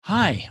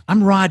Hi,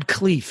 I'm Rod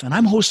Cleef, and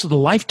I'm host of the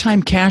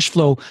Lifetime Cash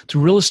Flow Through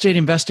Real Estate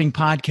Investing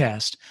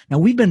podcast. Now,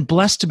 we've been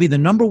blessed to be the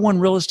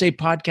 #1 real estate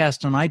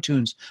podcast on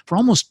iTunes for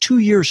almost 2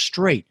 years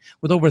straight,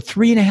 with over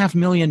 3.5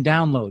 million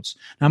downloads.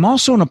 Now, I'm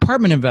also an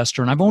apartment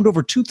investor, and I've owned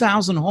over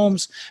 2,000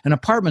 homes and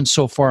apartments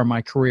so far in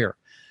my career.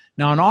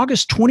 Now, on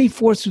August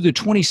 24th through the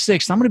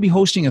 26th, I'm going to be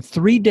hosting a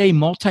 3-day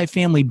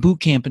multifamily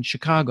boot camp in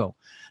Chicago.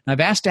 And I've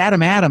asked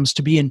Adam Adams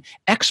to be an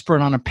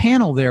expert on a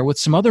panel there with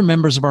some other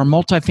members of our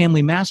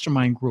multifamily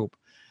mastermind group.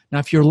 Now,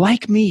 if you're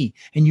like me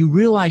and you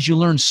realize you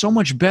learn so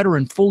much better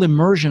in full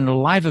immersion at a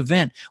live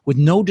event with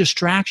no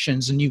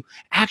distractions, and you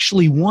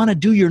actually want to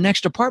do your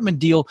next apartment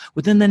deal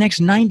within the next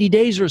 90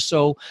 days or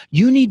so,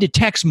 you need to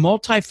text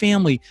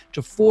multifamily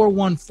to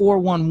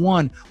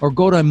 41411 or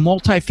go to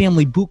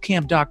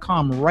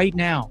multifamilybootcamp.com right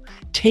now.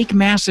 Take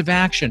massive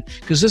action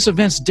because this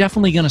event's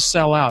definitely going to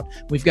sell out.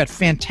 We've got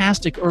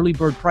fantastic early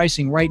bird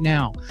pricing right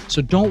now.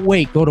 So don't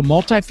wait. Go to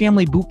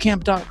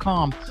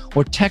multifamilybootcamp.com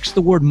or text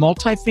the word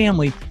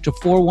multifamily to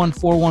 41411.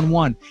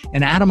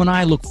 And Adam and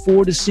I look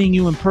forward to seeing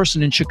you in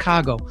person in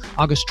Chicago,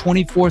 August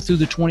 24th through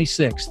the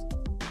 26th.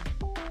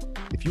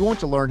 If you want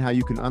to learn how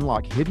you can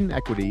unlock hidden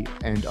equity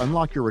and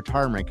unlock your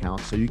retirement account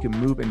so you can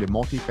move into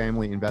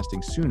multifamily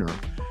investing sooner,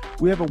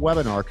 we have a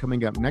webinar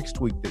coming up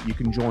next week that you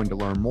can join to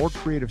learn more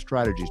creative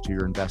strategies to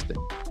your investing.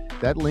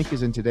 That link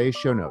is in today's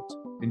show notes.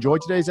 Enjoy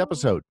today's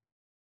episode.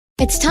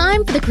 It's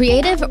time for the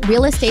Creative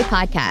Real Estate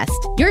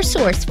Podcast, your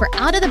source for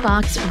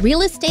out-of-the-box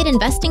real estate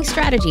investing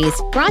strategies,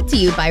 brought to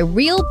you by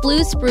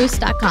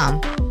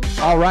realbluespruce.com.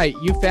 All right,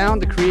 you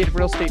found the Creative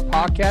Real Estate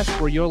Podcast,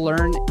 where you'll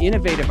learn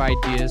innovative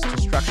ideas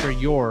to structure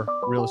your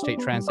real estate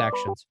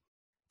transactions.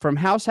 From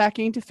house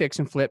hacking to fix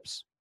and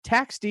flips,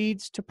 tax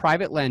deeds to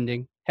private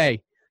lending,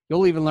 hey,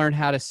 you'll even learn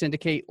how to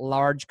syndicate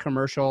large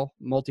commercial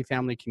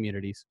multifamily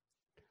communities.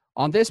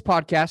 On this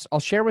podcast,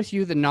 I'll share with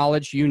you the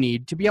knowledge you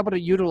need to be able to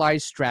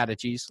utilize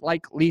strategies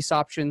like lease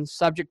options,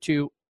 subject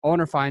to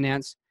owner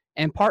finance,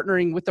 and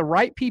partnering with the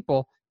right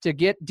people to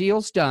get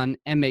deals done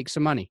and make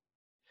some money.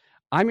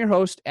 I'm your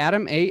host,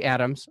 Adam A.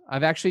 Adams.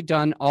 I've actually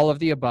done all of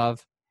the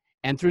above,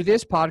 and through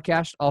this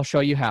podcast, I'll show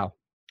you how.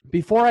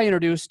 Before I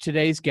introduce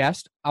today's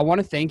guest, I want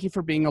to thank you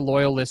for being a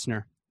loyal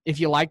listener. If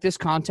you like this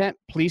content,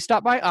 please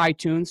stop by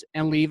iTunes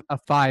and leave a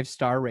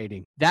 5-star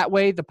rating. That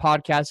way, the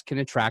podcast can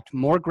attract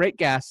more great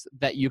guests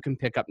that you can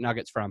pick up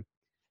nuggets from.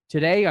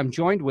 Today, I'm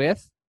joined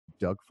with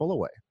Doug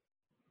Fullaway.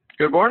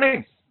 Good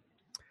morning.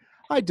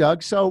 Hi,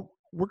 Doug. So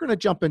we're going to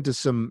jump into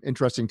some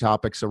interesting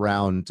topics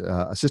around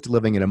assisted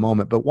living in a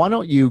moment, but why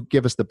don't you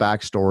give us the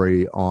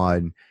backstory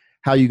on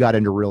how you got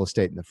into real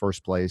estate in the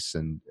first place,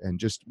 and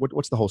just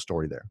what's the whole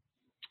story there?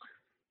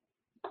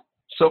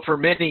 So for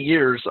many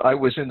years, I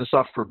was in the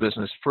software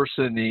business, first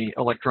in the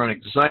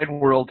electronic design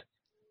world,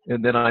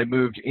 and then I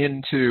moved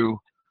into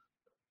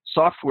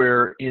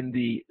software in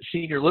the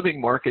senior living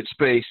market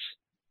space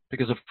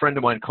because a friend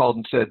of mine called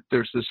and said,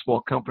 there's this small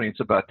company, it's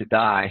about to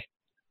die,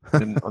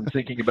 and I'm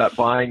thinking about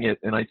buying it,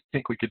 and I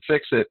think we could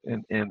fix it.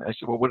 And I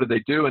said, well, what do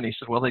they do? And he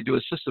said, well, they do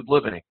assisted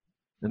living.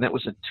 And that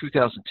was in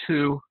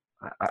 2002.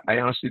 I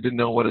honestly didn't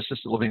know what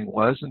assisted living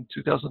was in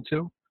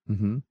 2002.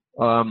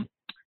 Mm-hmm.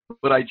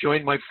 But I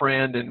joined my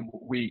friend, and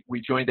we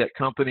joined that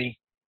company,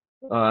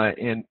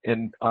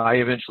 and I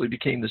eventually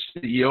became the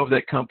CEO of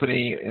that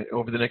company.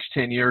 Over the next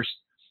 10 years,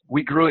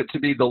 we grew it to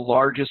be the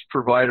largest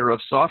provider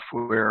of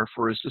software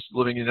for assisted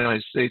living in the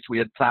United States. We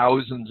had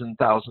thousands and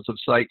thousands of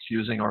sites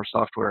using our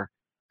software.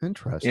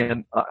 Interesting.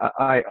 And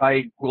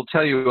I will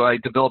tell you, I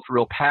developed a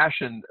real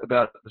passion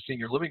about the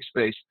senior living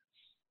space.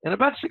 And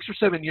about 6 or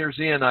 7 years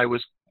in, I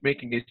was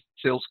making a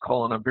sales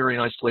call on a very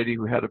nice lady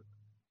who had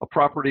a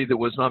property that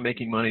was not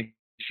making money.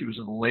 She was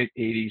in the late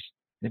 80s,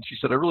 and she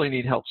said, I really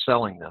need help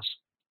selling this.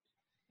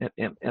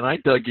 And I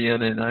dug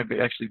in, and I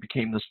actually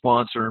became the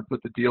sponsor and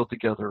put the deal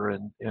together,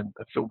 and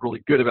I feel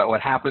really good about what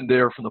happened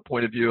there from the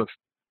point of view of,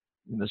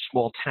 in this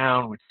small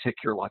town, we take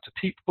care of lots of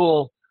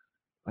people.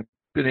 I've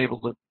been able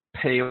to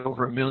pay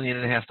over $1.5 million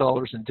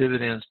in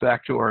dividends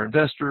back to our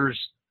investors,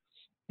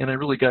 and I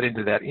really got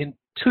into that.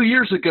 2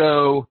 years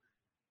ago,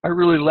 I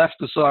really left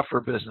the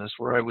software business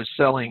where I was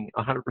selling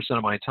 100%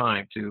 of my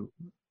time to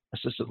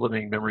assisted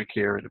living, memory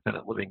care,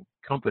 independent living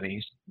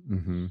companies,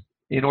 mm-hmm.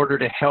 in order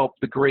to help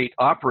the great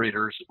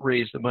operators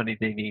raise the money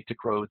they need to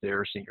grow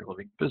their senior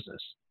living business.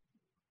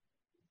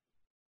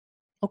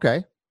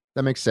 Okay,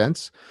 that makes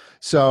sense.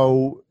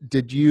 So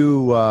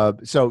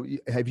so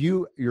have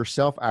you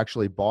yourself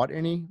actually bought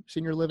any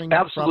senior living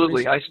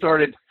Absolutely.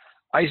 properties?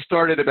 I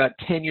started about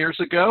 10 years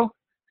ago.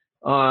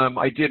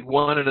 I did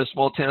one in a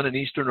small town in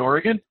Eastern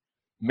Oregon,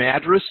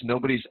 Madras.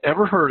 Nobody's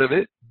ever heard of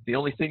it. The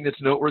only thing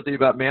that's noteworthy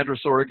about Madras,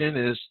 Oregon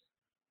is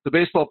the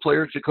baseball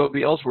player,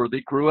 Jacoby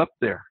Ellsworthy, grew up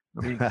there.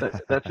 I mean,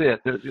 that's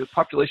it. The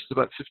population is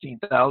about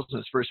 15,000. It's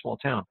a very small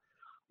town.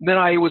 And then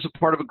I was a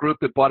part of a group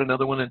that bought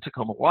another one in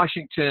Tacoma,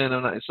 Washington.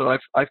 And so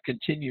I've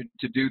continued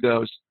to do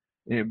those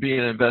and be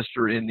an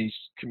investor in these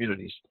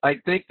communities. I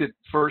think that,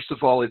 first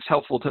of all, it's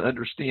helpful to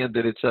understand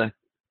that it's a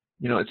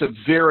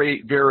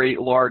very, very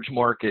large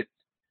market.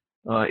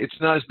 It's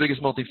not as big as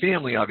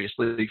multifamily,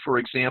 obviously. For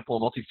example,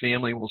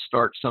 multifamily will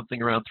start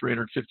something around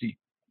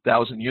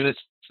 350,000 units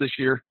this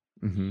year,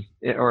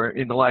 or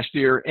in the last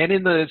year. And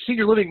in the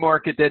senior living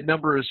market, that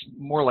number is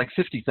more like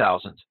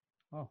 50,000.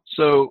 Oh.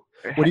 So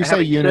when you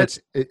say units,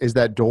 is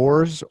that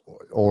doors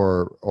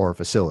or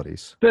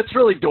facilities? That's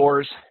really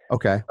doors.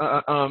 Okay.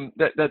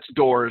 That's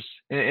doors,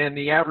 and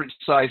the average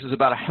size is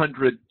about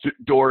 100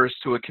 doors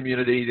to a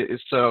community.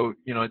 So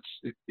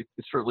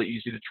it's fairly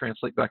easy to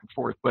translate back and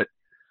forth. But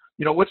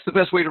what's the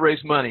best way to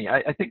raise money?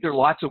 I think there are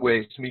lots of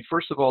ways. I mean,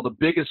 first of all, the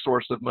biggest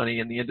source of money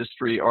in the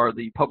industry are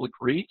the public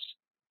REITs.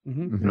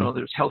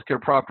 There's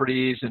healthcare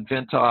properties and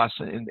Ventas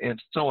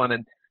and so on,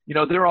 and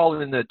they're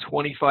all in the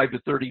 25 to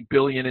 30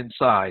 billion in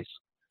size.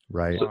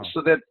 Right.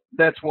 So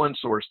that's one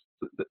source.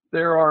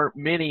 There are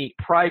many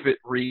private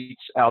REITs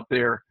out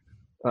there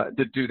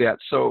that do that.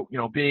 So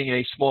being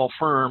a small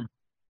firm,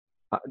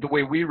 the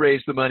way we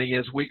raise the money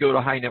is we go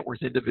to high net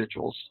worth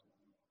individuals.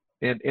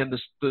 And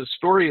the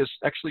story is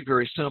actually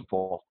very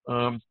simple.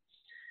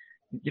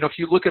 If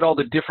you look at all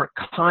the different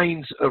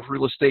kinds of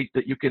real estate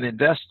that you can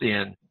invest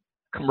in,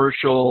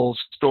 commercial,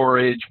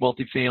 storage,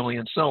 multifamily,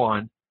 and so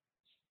on,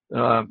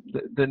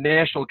 the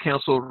National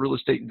Council of Real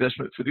Estate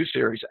Investment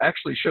Fiduciaries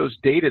actually shows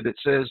data that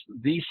says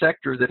the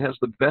sector that has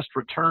the best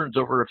returns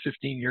over a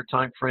 15-year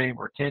time frame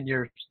or 10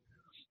 years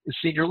is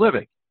senior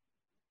living,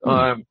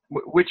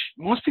 which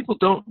most people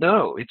don't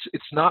know.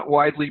 It's not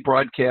widely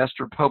broadcast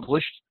or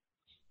published.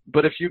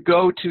 But if you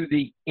go to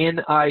the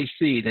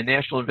NIC, the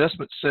National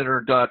Investment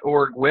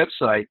Center.org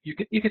website, you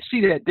can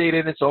see that data,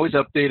 and it's always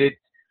updated.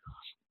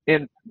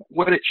 And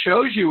what it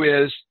shows you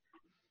is,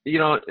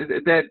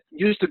 that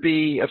used to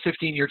be a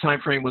 15-year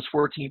time frame was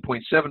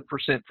 14.7%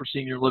 for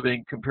senior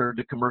living compared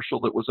to commercial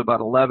that was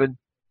about 11.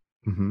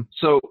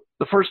 So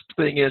the first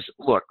thing is,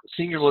 look,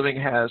 senior living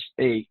has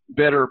a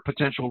better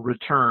potential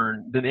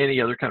return than any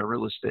other kind of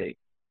real estate,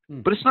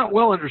 but it's not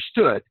well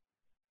understood.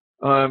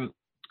 And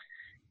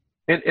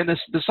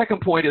the second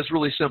point is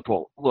really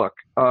simple. Look,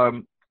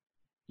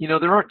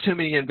 there aren't too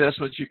many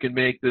investments you can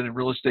make in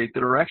real estate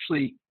that are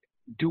actually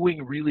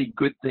doing really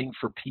good things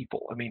for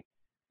people. I mean,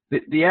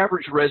 the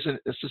average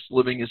resident assisted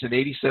living is an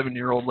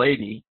 87-year-old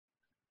lady,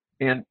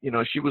 and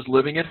she was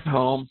living at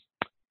home.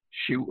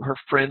 Her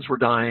friends were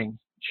dying.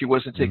 She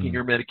wasn't taking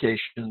her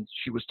medications.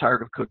 She was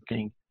tired of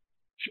cooking.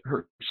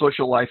 Her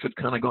social life had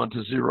kind of gone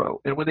to zero.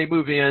 And when they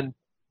move in,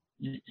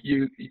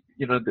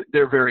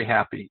 they're very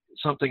happy.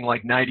 Something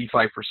like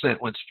 95%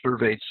 when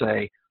surveyed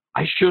say,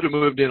 I should have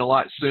moved in a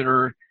lot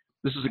sooner.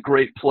 This is a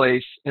great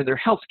place. And their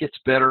health gets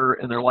better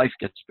and their life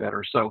gets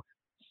better. So,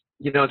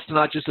 it's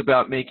not just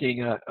about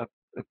making a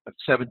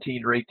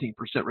 17 or 18%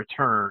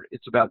 return.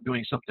 It's about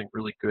doing something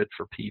really good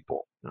for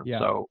people. Yeah.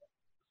 So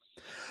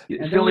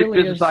it's the only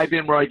business I've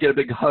been where I get a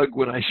big hug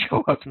when I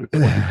show up.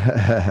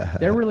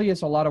 There really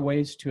is a lot of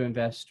ways to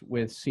invest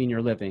with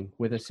senior living,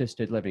 with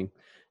assisted living.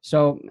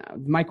 So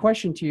my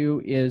question to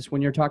you is,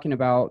 when you're talking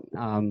about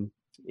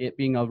it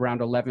being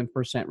around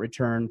 11%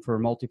 return for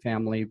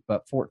multifamily,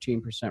 but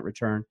 14%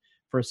 return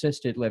for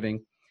assisted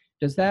living,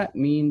 does that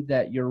mean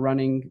that you're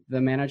running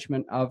the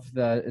management of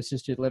the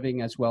assisted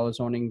living as well as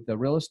owning the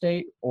real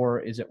estate, or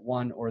is it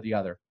one or the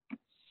other?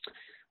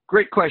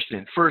 Great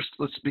question. First,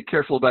 let's be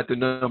careful about the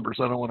numbers.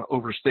 I don't want to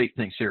overstate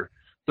things here.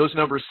 Those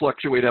numbers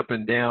fluctuate up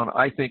and down.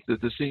 I think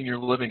that the senior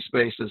living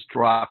space has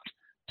dropped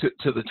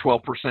to the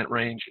 12%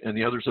 range, and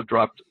the others have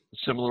dropped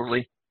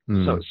similarly.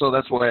 So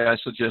that's why I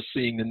suggest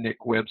seeing the NIC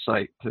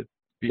website to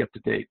be up to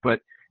date. But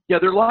yeah,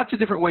 there are lots of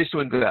different ways to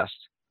invest.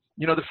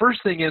 The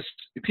first thing is,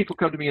 people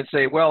come to me and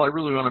say, well, I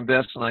really want to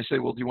invest. And I say,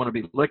 well, do you want to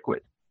be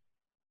liquid?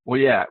 Well,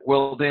 yeah.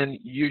 Well, then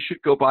you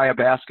should go buy a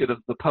basket of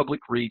the public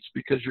REITs,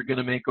 because you're going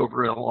to make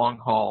over a long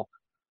haul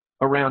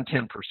around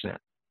 10%.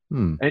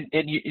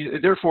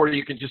 And therefore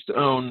you can just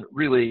own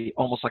really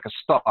almost like a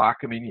stock.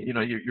 I mean,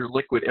 you're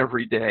liquid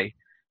every day.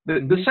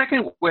 The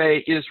second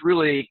way is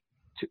really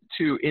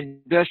to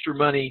invest your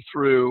money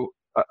through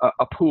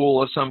a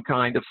pool of some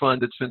kind of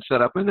fund that's been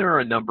set up. And there are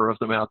a number of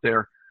them out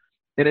there.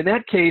 And in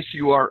that case,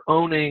 you are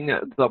owning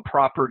the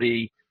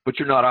property, but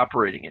you're not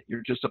operating it.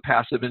 You're just a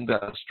passive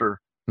investor.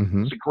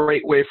 It's a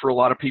great way for a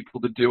lot of people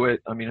to do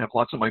it. I mean, I have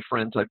lots of my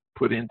friends I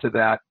put into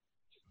that.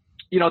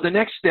 The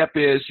next step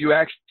is you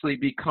actually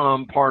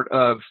become part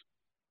of,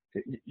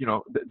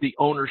 the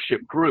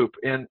ownership group.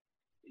 And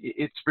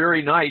it's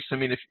very nice. I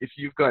mean, if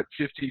you've got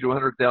 $50,000 to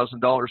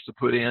 $100,000 to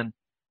put in,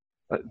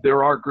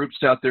 there are groups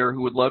out there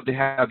who would love to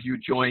have you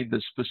join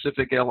the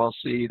specific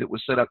LLC that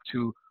was set up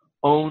to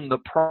own the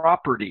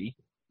property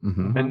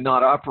and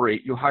not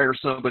operate. You hire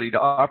somebody to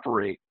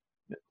operate.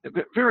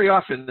 Very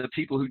often the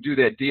people who do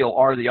that deal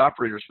are the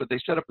operators, but they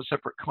set up a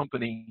separate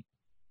company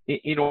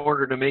in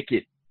order to make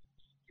it,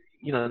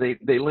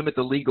 they limit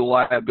the legal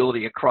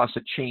liability across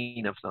a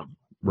chain of them.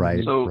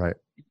 Right. So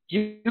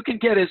you can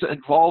get as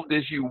involved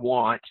as you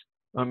want.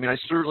 I mean, I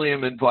certainly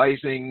am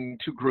advising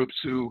two groups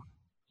who,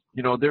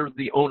 they're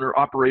the owner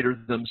operator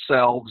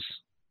themselves.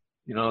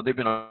 They've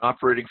been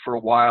operating for a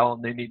while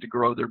and they need to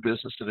grow their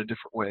business in a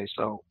different way.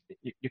 So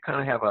you kind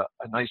of have a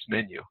nice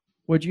menu.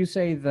 Would you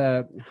say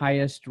the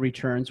highest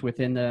returns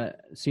within the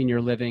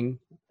senior living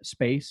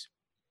space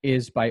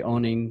is by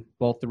owning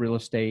both the real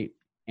estate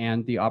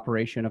and the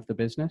operation of the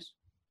business?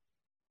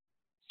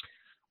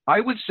 I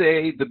would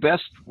say the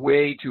best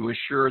way to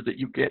assure that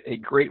you get a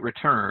great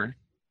return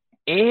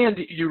and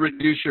you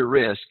reduce your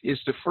risk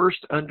is to first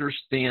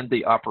understand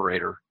the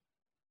operator.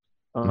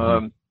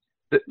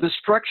 The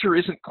structure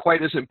isn't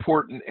quite as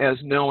important as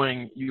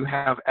knowing you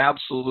have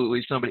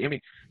absolutely somebody. I mean,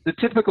 the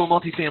typical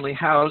multifamily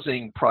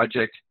housing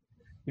project,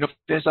 if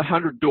there's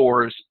 100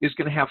 doors, is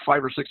going to have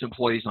 5 or 6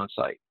 employees on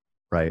site.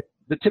 Right.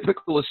 The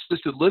typical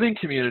assisted living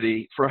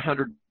community for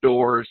 100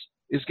 doors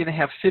is going to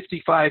have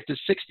 55 to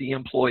 60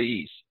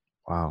 employees.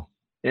 Wow.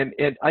 And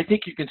I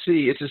think you can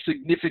see it's a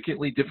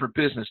significantly different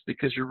business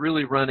because you're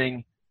really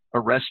running a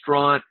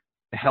restaurant,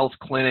 a health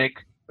clinic,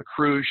 a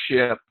cruise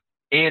ship,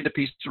 and a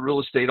piece of real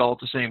estate all at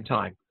the same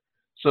time.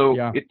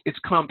 So it's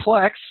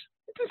complex.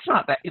 It's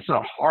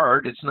not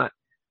hard. It's not,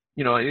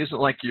 it isn't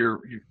like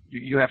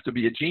you have to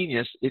be a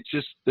genius. It's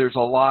just there's a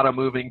lot of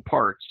moving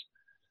parts.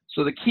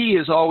 So the key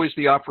is always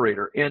the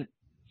operator. And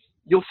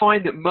you'll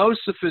find that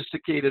most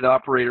sophisticated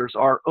operators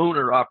are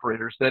owner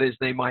operators. That is,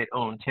 they might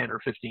own 10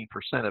 or 15%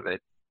 of it,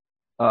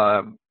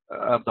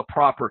 of the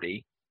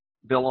property.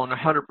 They'll own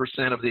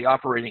 100% of the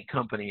operating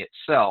company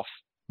itself.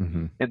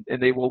 Mm-hmm.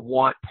 And they will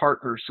want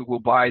partners who will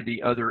buy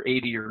the other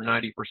 80 or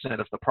 90%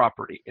 of the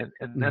property. And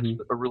that's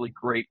a really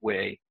great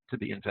way to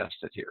be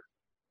invested here.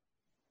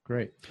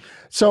 Great.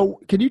 So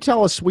can you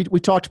tell us, we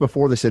talked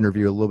before this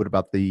interview a little bit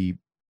about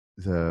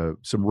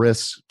some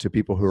risks to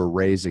people who are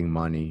raising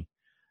money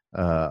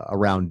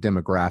around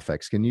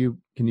demographics. Can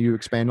you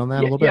expand on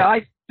that a little bit? Yeah,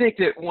 I think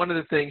that one of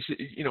the things,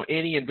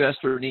 any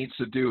investor needs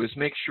to do is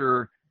make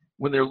sure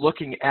when they're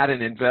looking at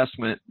an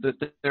investment that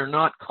they're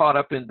not caught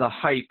up in the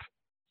hype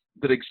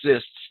that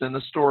exists. And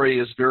the story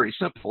is very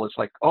simple. It's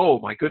like, oh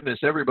my goodness,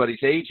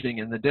 everybody's aging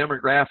and the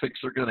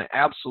demographics are going to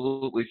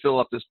absolutely fill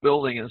up this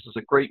building and this is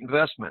a great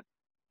investment.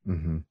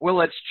 Mm-hmm. Well,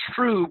 that's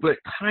true, but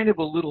kind of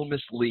a little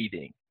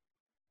misleading.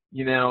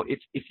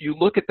 If you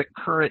look at the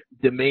current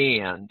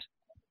demand,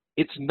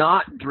 it's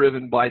not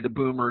driven by the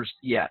boomers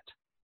yet.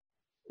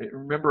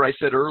 Remember I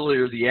said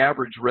earlier, the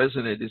average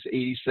resident is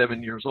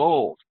 87 years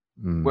old.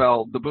 Mm.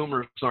 Well, the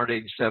boomers aren't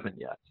 87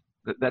 yet.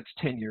 That's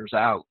 10 years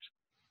out.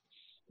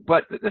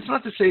 But that's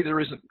not to say there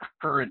isn't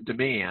current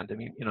demand. I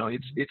mean,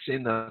 it's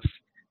in the,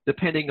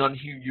 depending on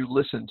who you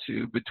listen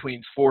to,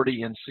 between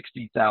 40 and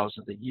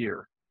 60,000 a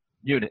year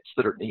units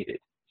that are needed.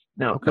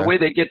 Now, The way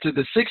they get to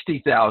the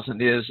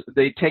 60,000 is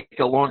they take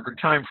a longer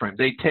time frame.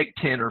 They take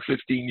 10 or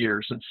 15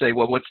 years and say,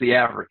 well, what's the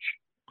average?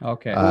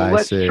 Okay. Well,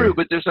 that's true,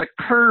 but there's a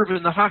curve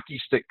in the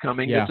hockey stick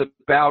coming that's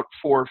about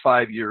 4 or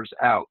 5 years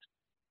out.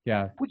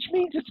 Yeah. Which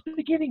means it's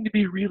beginning to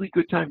be a really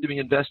good time to be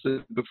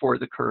invested before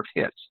the curve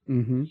hits.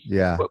 Mm-hmm.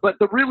 Yeah. But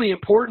the really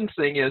important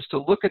thing is to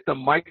look at the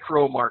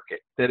micro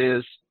market. That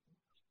is,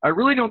 I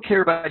really don't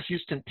care about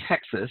Houston,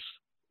 Texas.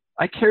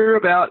 I care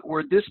about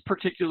where this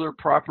particular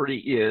property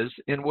is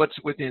and what's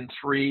within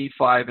 3,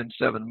 5, and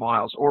 7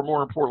 miles, or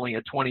more importantly,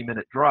 a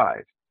 20-minute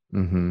drive.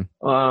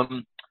 Mm-hmm.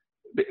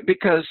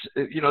 Because,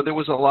 there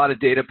was a lot of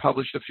data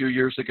published a few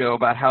years ago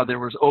about how there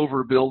was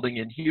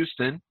overbuilding in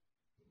Houston.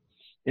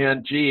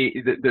 And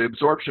the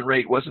absorption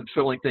rate wasn't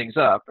filling things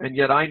up. And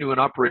yet I knew an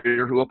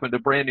operator who opened a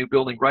brand new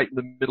building right in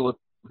the middle of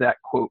that,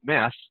 quote,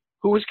 mess,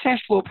 who was cash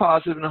flow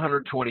positive in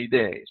 120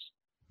 days.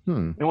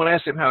 And when I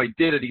asked him how he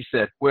did it, he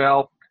said,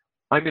 well,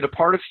 I'm in a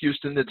part of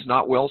Houston that's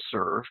not well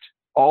served.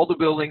 All the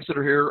buildings that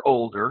are here are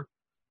older.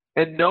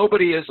 And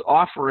nobody is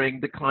offering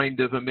the kind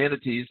of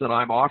amenities that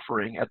I'm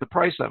offering at the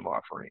price I'm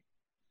offering.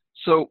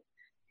 So,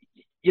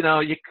 you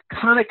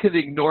kind of could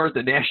ignore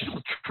the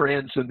national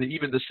trends and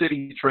even the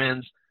city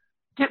trends.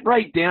 Get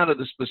right down to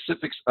the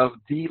specifics of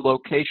the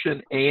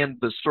location and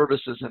the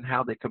services and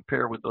how they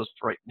compare with those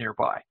right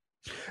nearby.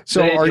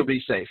 So then you'll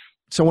be safe.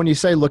 So when you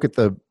say look at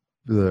the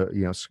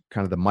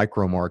kind of the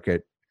micro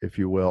market, if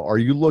you will, are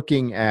you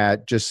looking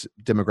at just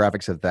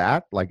demographics of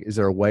that? Like, is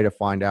there a way to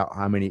find out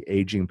how many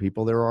aging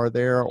people there are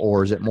there,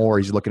 or is it more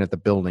he's looking at the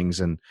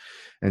buildings and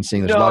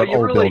seeing there's a lot of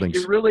old buildings?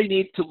 You really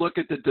need to look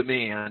at the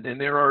demand, and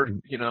there are,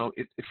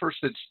 first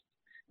it's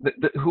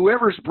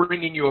whoever's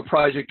bringing you a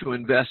project to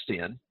invest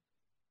in.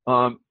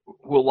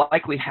 Will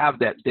likely have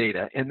that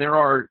data, and there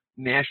are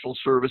national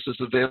services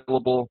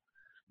available.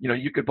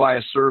 You could buy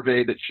a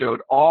survey that showed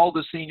all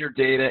the senior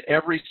data,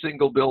 every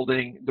single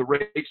building, the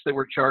rates they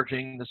were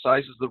charging, the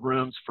sizes of the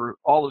rooms for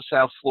all of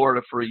South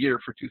Florida for a year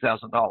for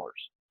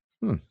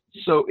 $2,000.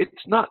 So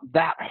it's not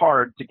that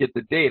hard to get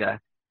the data,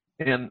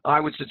 and I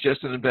would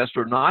suggest an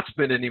investor not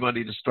spend any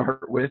money to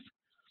start with.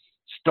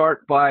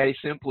 Start by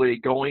simply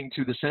going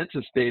to the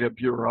Census Data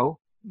Bureau.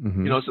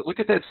 Mm-hmm. So look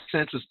at that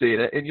census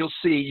data, and you'll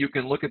see you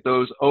can look at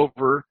those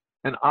over,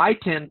 and I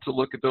tend to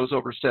look at those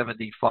over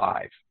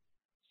 75,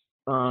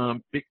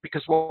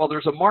 because while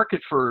there's a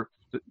market for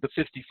the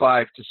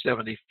 55 to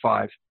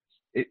 75,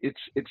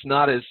 it's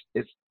not as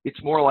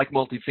it's more like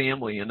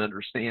multifamily in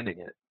understanding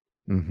it.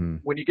 Mm-hmm.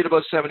 When you get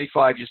above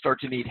 75, you start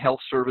to need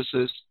health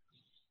services.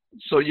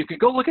 So you can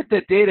go look at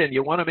that data, and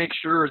you want to make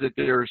sure that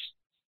there's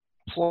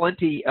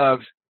plenty of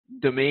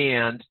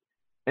demand,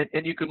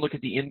 and you can look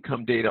at the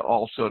income data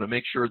also to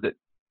make sure that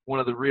one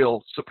of the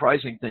real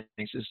surprising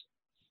things is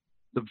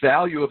the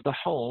value of the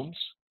homes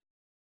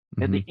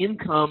and the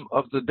income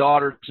of the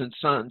daughters and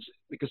sons,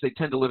 because they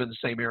tend to live in the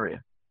same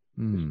area.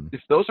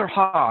 If those are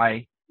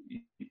high,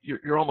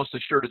 you're almost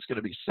assured it's going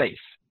to be safe.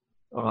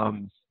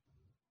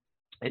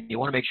 And you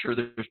want to make sure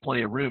that there's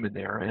plenty of room in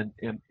there, and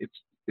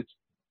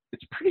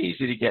it's pretty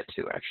easy to get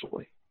to,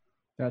 actually.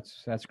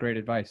 That's great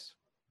advice.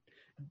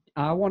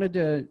 I wanted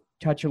to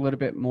touch a little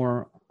bit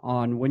more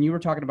on when you were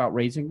talking about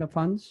raising the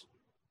funds.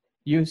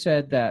 You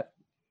said that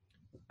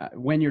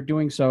when you're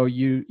doing so,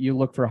 you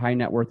look for high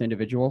net worth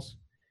individuals,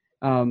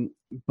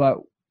 but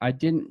we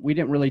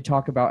didn't really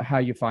talk about how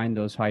you find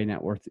those high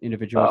net worth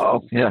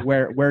individuals.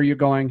 Where you're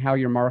going, how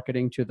you're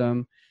marketing to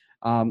them,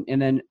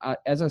 and then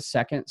as a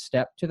second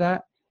step to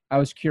that, I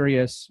was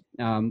curious,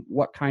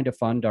 what kind of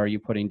fund are you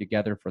putting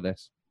together for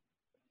this?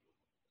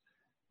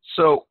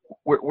 So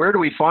where do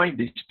we find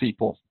these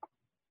people?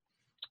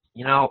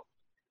 You know,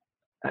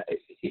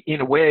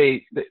 in a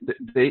way,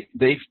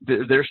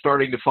 they're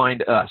starting to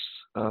find us.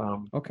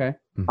 Okay.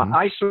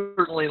 I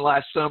certainly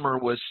last summer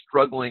was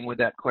struggling with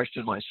that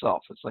question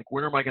myself. It's like,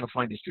 where am I going to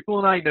find these people?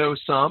 And I know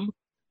some,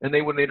 and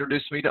they would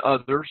introduce me to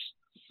others,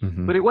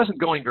 but it wasn't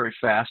going very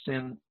fast.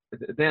 And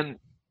then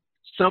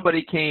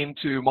somebody came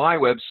to my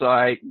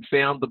website and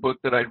found the book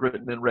that I'd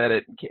written and read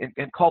it,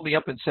 and called me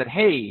up and said,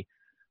 "Hey,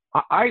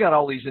 I got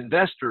all these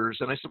investors."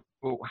 And I said,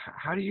 "Well,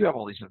 how do you have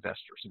all these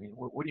investors? I mean,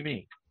 what do you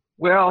mean?"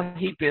 Well,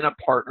 he'd been a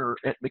partner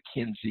at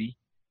McKinsey.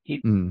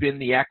 He'd been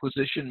the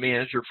acquisition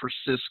manager for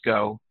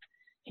Cisco.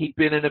 He'd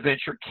been in a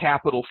venture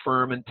capital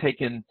firm and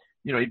taken,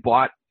 he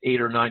bought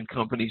 8 or 9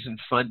 companies and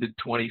funded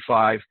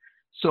 25.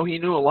 So he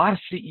knew a lot of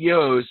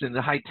CEOs in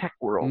the high tech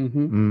world. I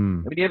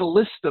mean, he had a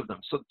list of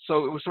them.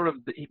 So it was sort of,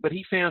 but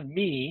he found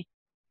me,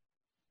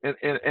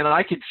 and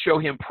I could show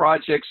him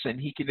projects, and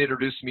he could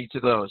introduce me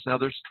to those. Now,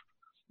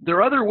 there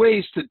are other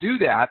ways to do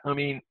that. I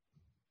mean,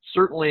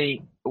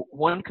 certainly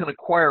one can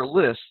acquire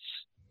lists,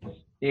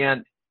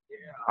 and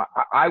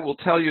I will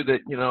tell you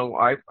that,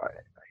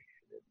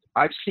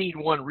 I've seen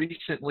one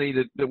recently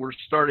that we're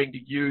starting to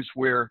use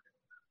where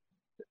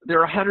there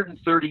are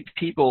 130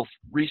 people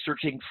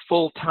researching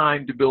full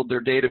time to build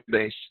their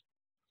database.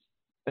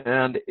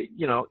 And,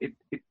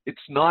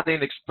 it's not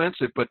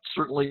inexpensive, but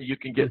certainly you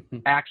can get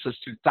access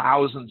to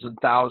thousands and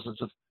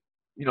thousands of,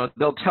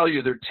 they'll tell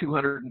you there are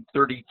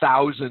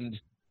 230,000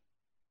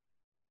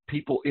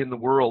 people in the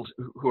world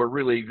who are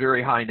really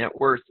very high net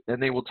worth,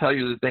 and they will tell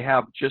you that they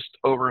have just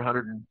over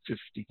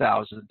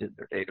 150,000 in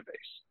their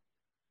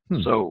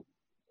database. So,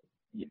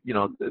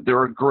 there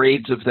are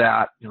grades of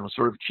that,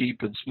 sort of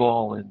cheap and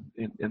small,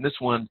 and this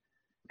one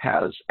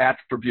has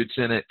attributes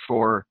in it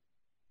for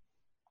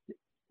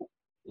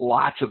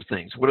lots of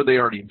things. What are they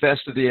already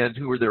invested in?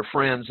 Who are their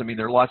friends? I mean,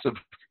 there are lots of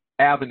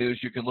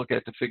avenues you can look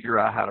at to figure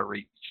out how to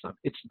reach them.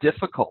 It's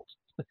difficult.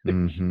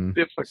 It's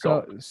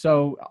difficult.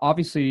 So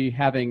obviously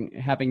having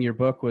your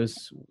book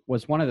was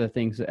one of the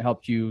things that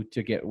helped you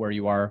to get where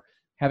you are.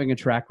 Having a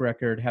track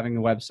record, having the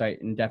website,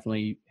 and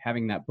definitely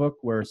having that book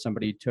where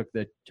somebody took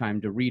the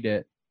time to read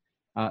it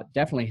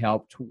definitely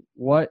helped.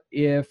 What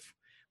if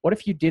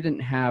you didn't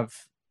have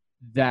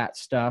that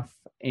stuff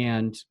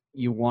and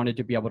you wanted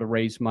to be able to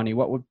raise money?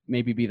 What would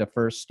maybe be the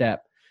first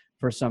step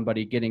for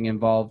somebody getting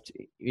involved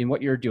in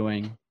what you're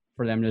doing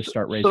for them to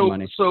start raising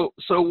money? So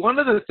one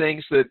of the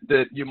things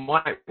that you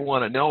might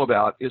want to know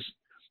about is,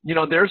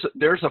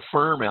 there's a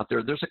firm out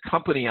there, there's a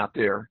company out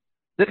there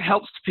that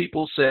helps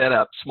people set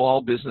up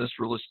small business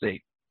real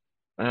estate.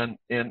 And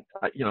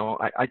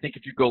I think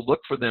if you go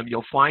look for them,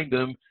 you'll find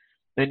them,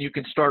 and you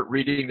can start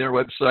reading their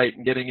website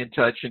and getting in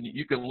touch, and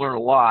you can learn a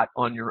lot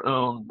on your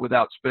own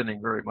without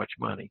spending very much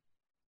money.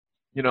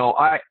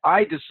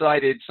 I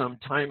decided some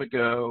time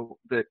ago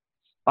that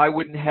I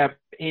wouldn't have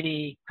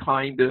any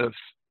kind of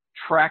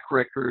track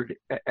record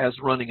as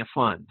running a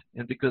fund,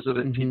 and because of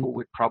it, people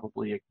would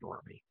probably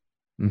ignore me.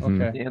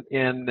 Okay.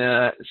 And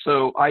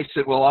so I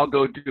said, well, I'll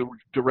go do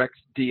direct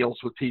deals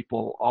with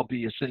people. I'll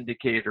be a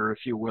syndicator, if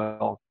you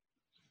will.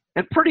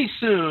 And pretty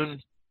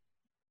soon,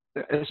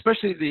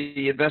 especially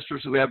the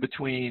investors who have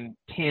between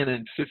 10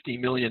 and 50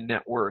 million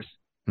net worth,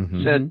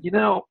 said,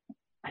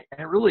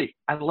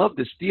 I love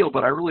this deal,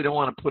 but I really don't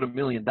want to put $1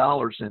 million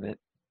in it.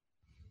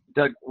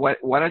 Doug, why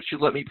don't you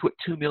let me put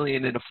 $2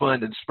 million in a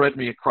fund and spread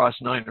me across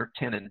 9 or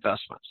 10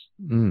 investments?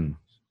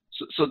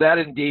 So that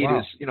indeed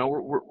is,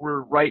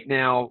 we're right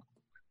now,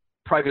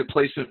 private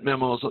placement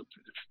memos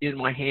in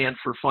my hand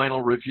for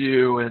final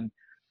review, and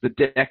the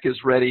deck is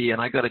ready,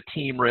 and I got a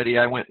team ready.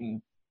 I went and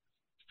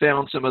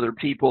found some other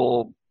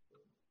people.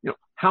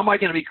 How am I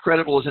going to be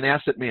credible as an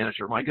asset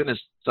manager? My goodness,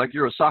 Doug,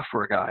 you're a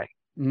software guy.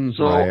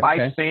 So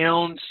I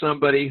found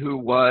somebody who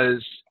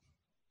was,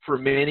 for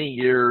many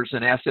years,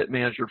 an asset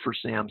manager for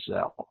Sam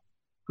Zell,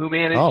 who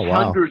managed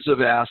hundreds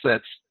of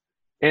assets,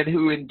 and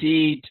who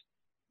indeed,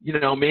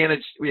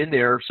 managed in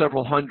there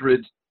several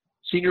hundred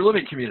senior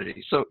living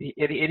communities. So,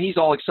 and he's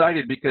all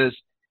excited because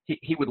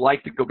he would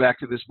like to go back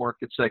to this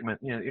market segment.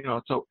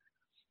 So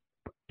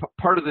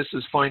part of this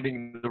is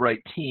finding the right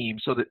team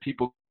so that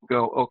people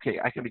go, okay,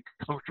 I can be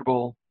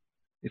comfortable.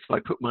 If I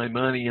put my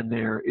money in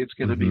there, it's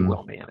going to be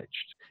well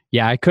managed.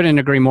 Yeah, I couldn't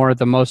agree more.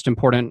 The most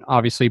important,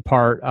 obviously,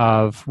 part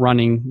of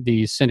running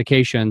these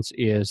syndications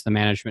is the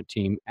management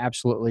team.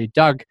 Absolutely.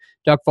 Doug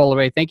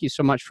Fullaway, thank you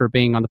so much for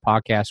being on the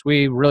podcast.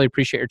 We really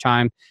appreciate your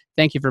time.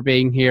 Thank you for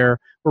being here.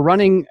 We're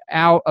running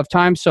out of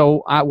time.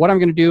 So what I'm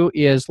going to do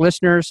is,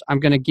 listeners, I'm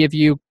going to give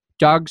you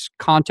Doug's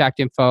contact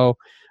info.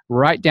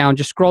 Write down,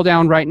 just scroll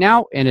down right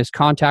now, and his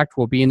contact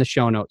will be in the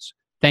show notes.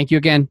 Thank you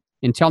again.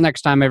 Until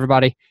next time,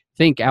 everybody.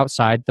 Think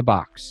outside the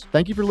box.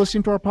 Thank you for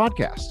listening to our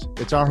podcast.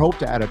 It's our hope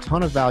to add a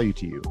ton of value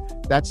to you.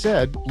 That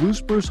said, Blue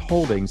Spruce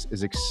Holdings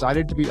is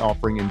excited to be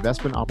offering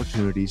investment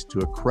opportunities to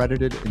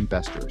accredited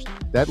investors.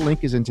 That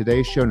link is in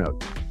today's show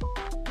notes.